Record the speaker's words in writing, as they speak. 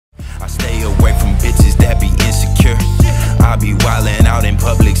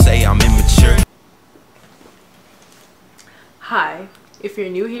Hi, if you're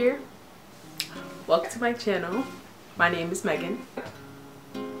new here, welcome to my channel. My name is Megan.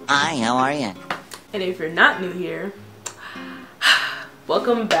 Hi, how are you? And if you're not new here,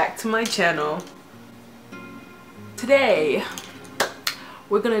 welcome back to my channel. Today,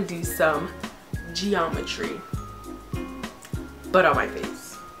 we're gonna do some geometry, but on my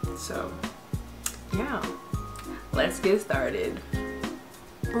face. So, yeah, let's get started.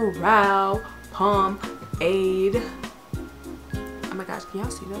 Brow pomade. Oh my gosh, can y'all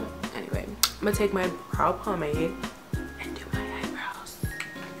see that? Anyway, I'm gonna take my brow pomade and do my eyebrows.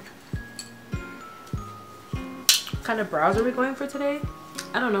 What kind of brows are we going for today?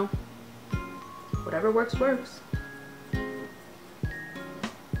 I don't know. Whatever works, works.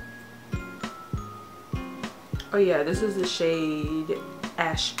 Oh yeah, this is the shade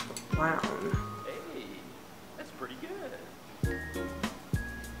Ash Brown. Hey, that's pretty good.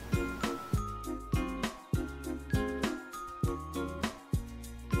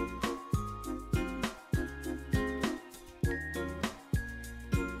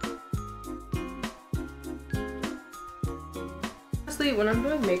 Honestly, when I'm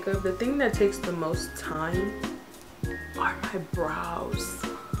doing makeup, the thing that takes the most time are my brows.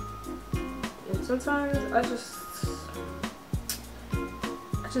 And sometimes I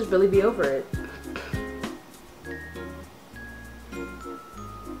just really be over it.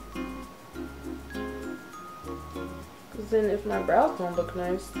 Cause then if my brows don't look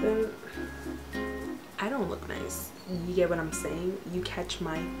nice, then I don't look nice. You get what I'm saying? You catch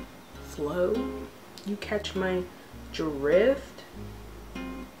my flow? You catch my drift?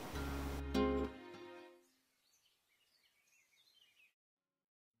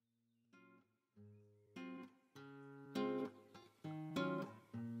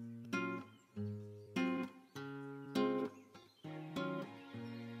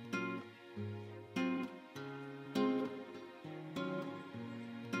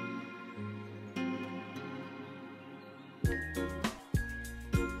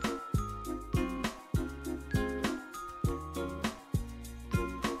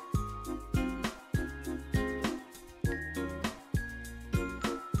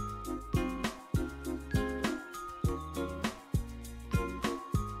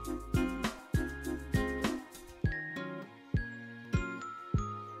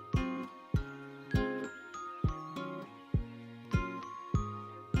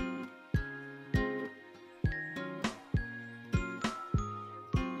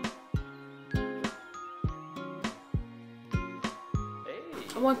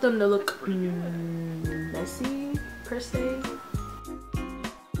 I want them to look messy, per se.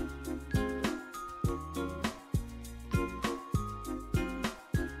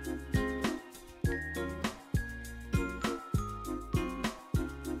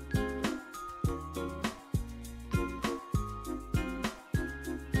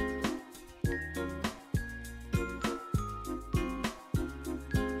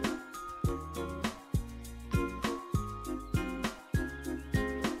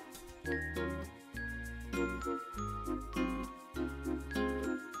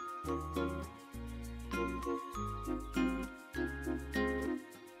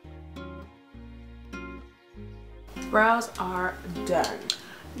 Brows are done.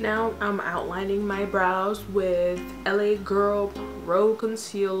 Now I'm outlining my brows with LA Girl Pro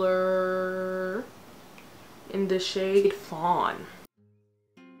Concealer in the shade Fawn.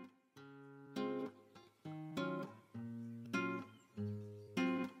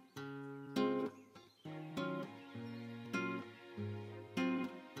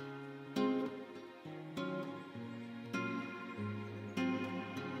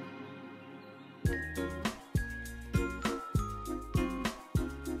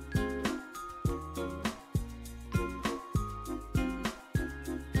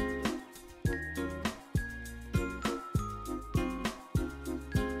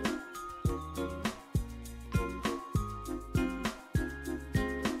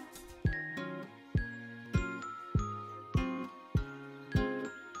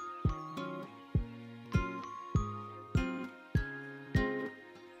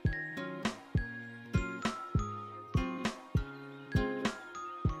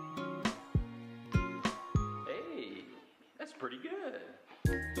 That's pretty good.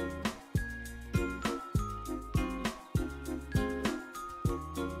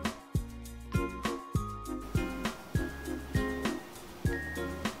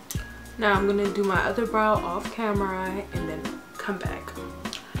 Now I'm gonna do my other brow off camera and then come back.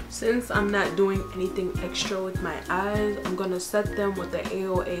 Since I'm not doing anything extra with my eyes, I'm gonna set them with the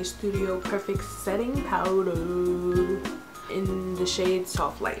AOA Studio Perfect Setting Powder in the shade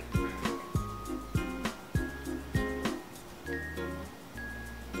Soft Light.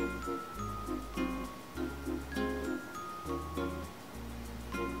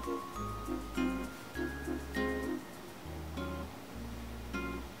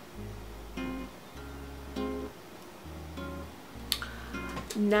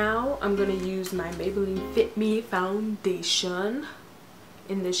 Now I'm gonna use my Maybelline Fit Me foundation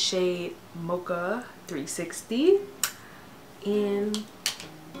in the shade Mocha 360 and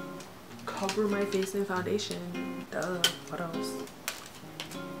cover my face in foundation. Duh, what else?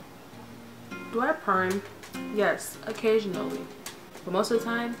 Do I prime? Yes, occasionally, but most of the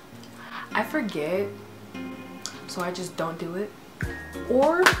time I forget, so I just don't do it,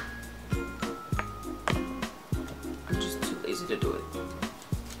 or I'm just too lazy to do it.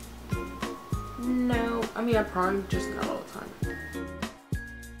 No, I mean I prime, just not all the time.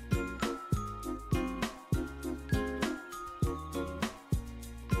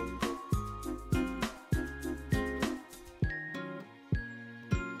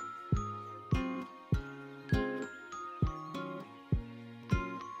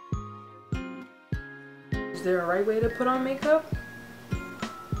 Is there a right way to put on makeup?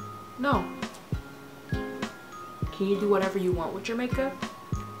 No. Can you do whatever you want with your makeup?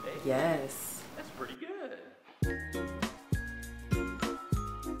 Hey, Yes. that's pretty good.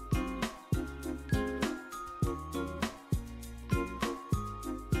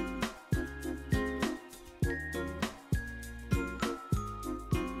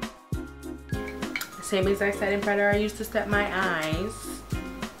 The same exact setting powder I used to set my eyes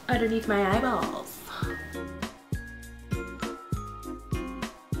underneath my eyeballs.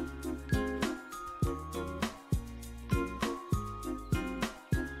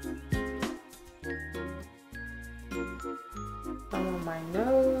 On my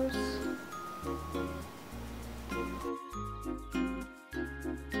nose.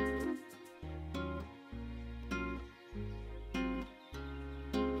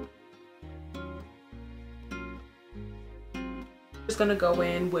 Just gonna go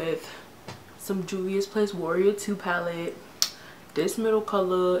in with some Juvia's Place Warrior 2 palette, this middle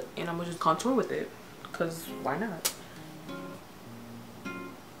color, and I'm gonna just contour with it, cause why not?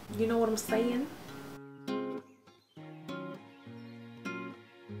 You know what I'm saying?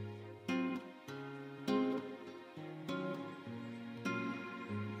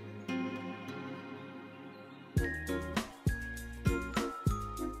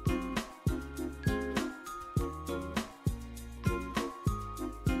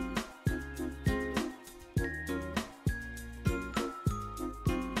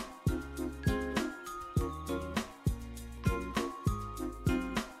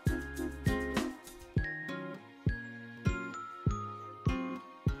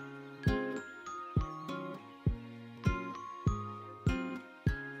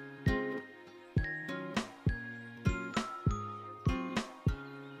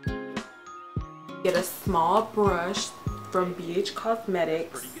 Get a small brush from BH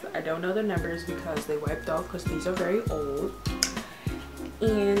Cosmetics. I don't know the numbers because they wiped off because these are very old.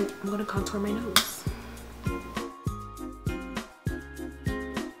 And I'm gonna contour my nose.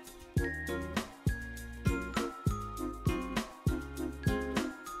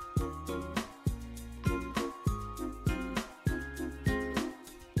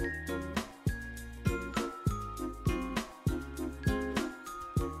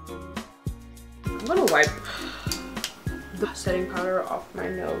 I'm gonna wipe the setting powder off my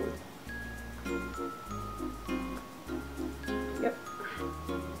nose. Yep.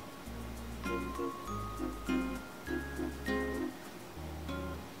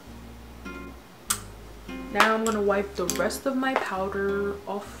 Now I'm gonna wipe the rest of my powder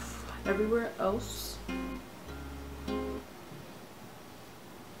off everywhere else.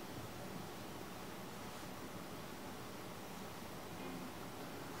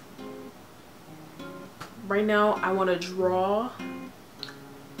 Right now I want to draw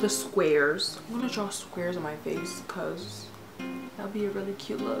the squares. I'm gonna draw squares on my face because that'll be a really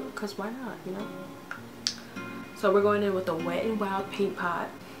cute look, because why not, you know? So we're going in with a Wet n Wild paint pot.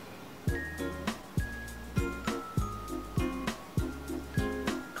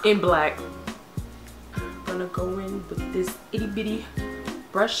 In black. I'm gonna go in with this itty bitty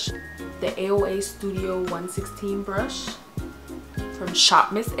brush, the AOA Studio 116 brush from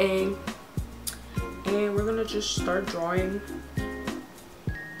Shop Miss A. And we're gonna just start drawing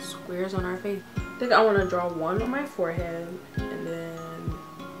squares on our face. I think I want to draw one on my forehead, and then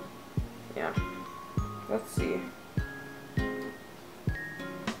yeah, let's see.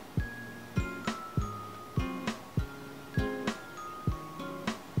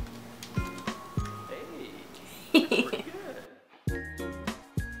 Hey, that's pretty good.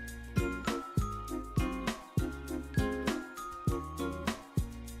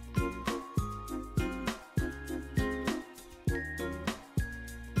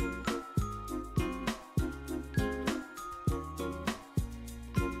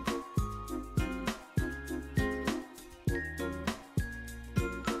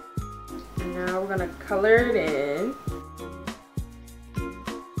 Now we're gonna color it in.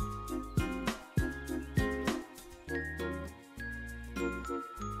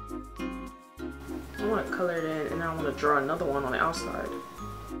 I want to color it in, and I want to draw another one on the outside.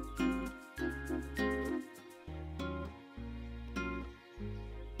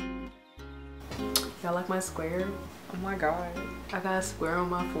 Y'all like my square? Oh my god, I got a square on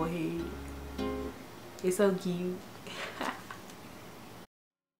my forehead. It's so cute.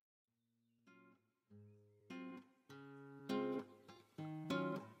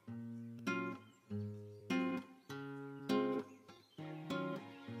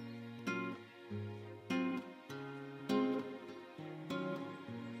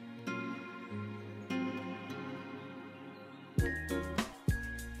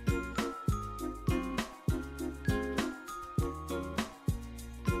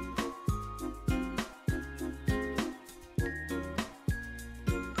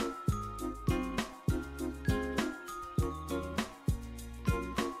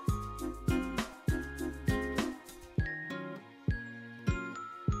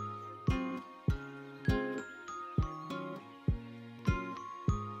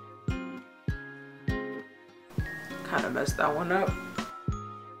 Kind of messed that one up.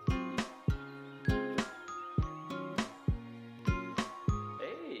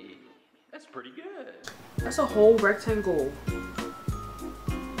 Hey, that's pretty good. That's a whole rectangle.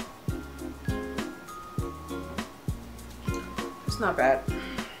 It's not bad.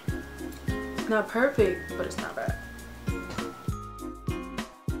 It's not perfect, but it's not bad.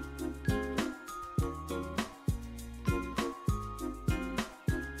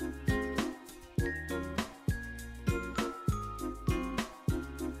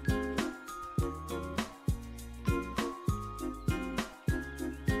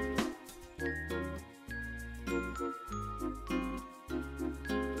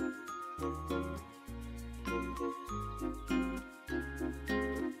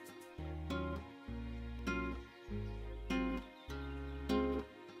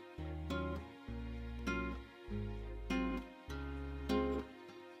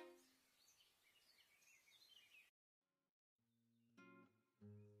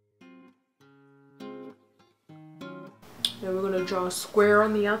 Then we're gonna draw a square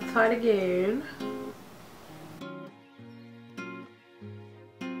on the outside again.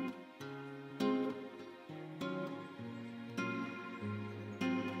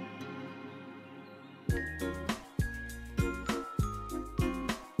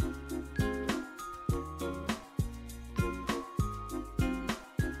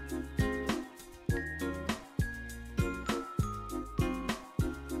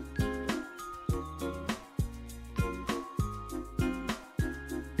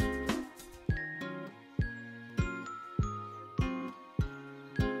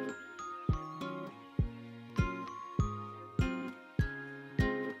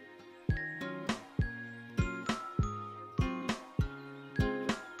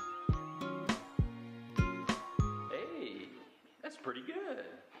 That's pretty good.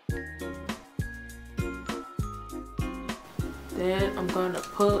 Then I'm gonna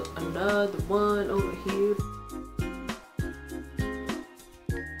put another one over here.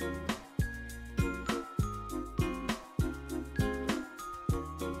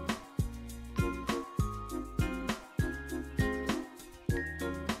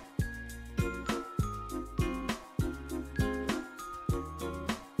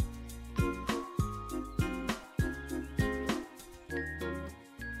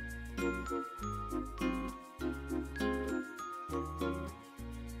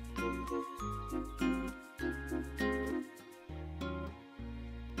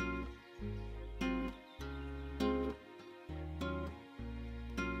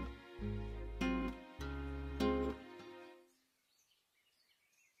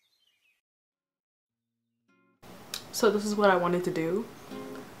 So this is what I wanted to do.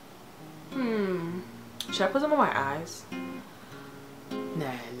 Should I put some on my eyes?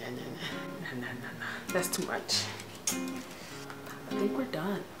 Nah. That's too much. I think we're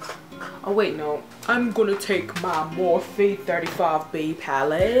done. Oh wait, no. I'm gonna take my Morphe 35B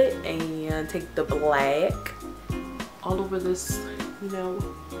palette and take the black all over this, you know,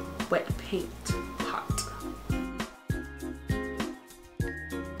 wet paint pot.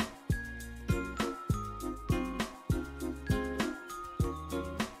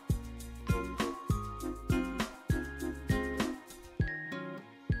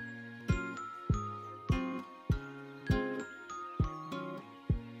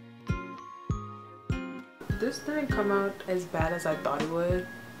 This didn't come out as bad as I thought it would.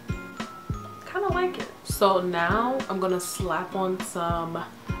 Kind of like it. So now I'm gonna slap on some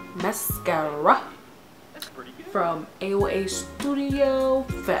mascara That's pretty good. from AOA Studio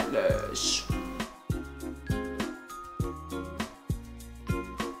Fatlash.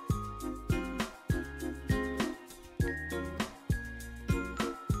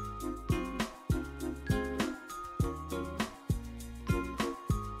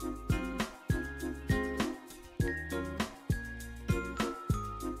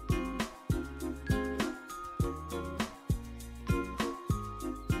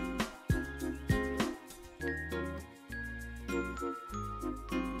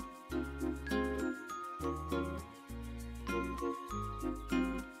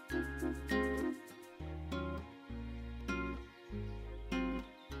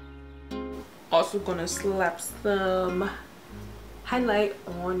 Also gonna slap some highlight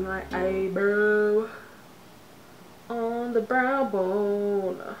on my eyebrow, on the brow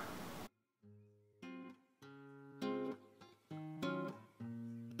bone.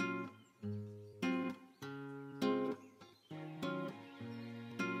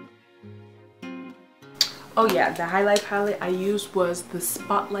 Oh yeah, the highlight palette I used was the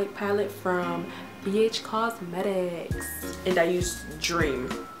Spotlight palette from BH Cosmetics, and I used Dream,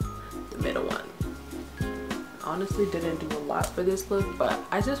 the middle one. Honestly didn't do a lot for this look, but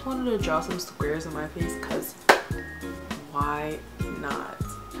I just wanted to draw some squares on my face because why not?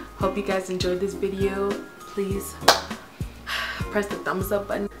 Hope you guys enjoyed this video. Please press the thumbs up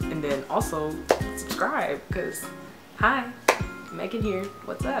button and then also subscribe because hi, Megan here,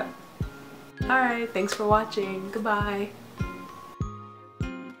 what's up? Alright, thanks for watching. Goodbye.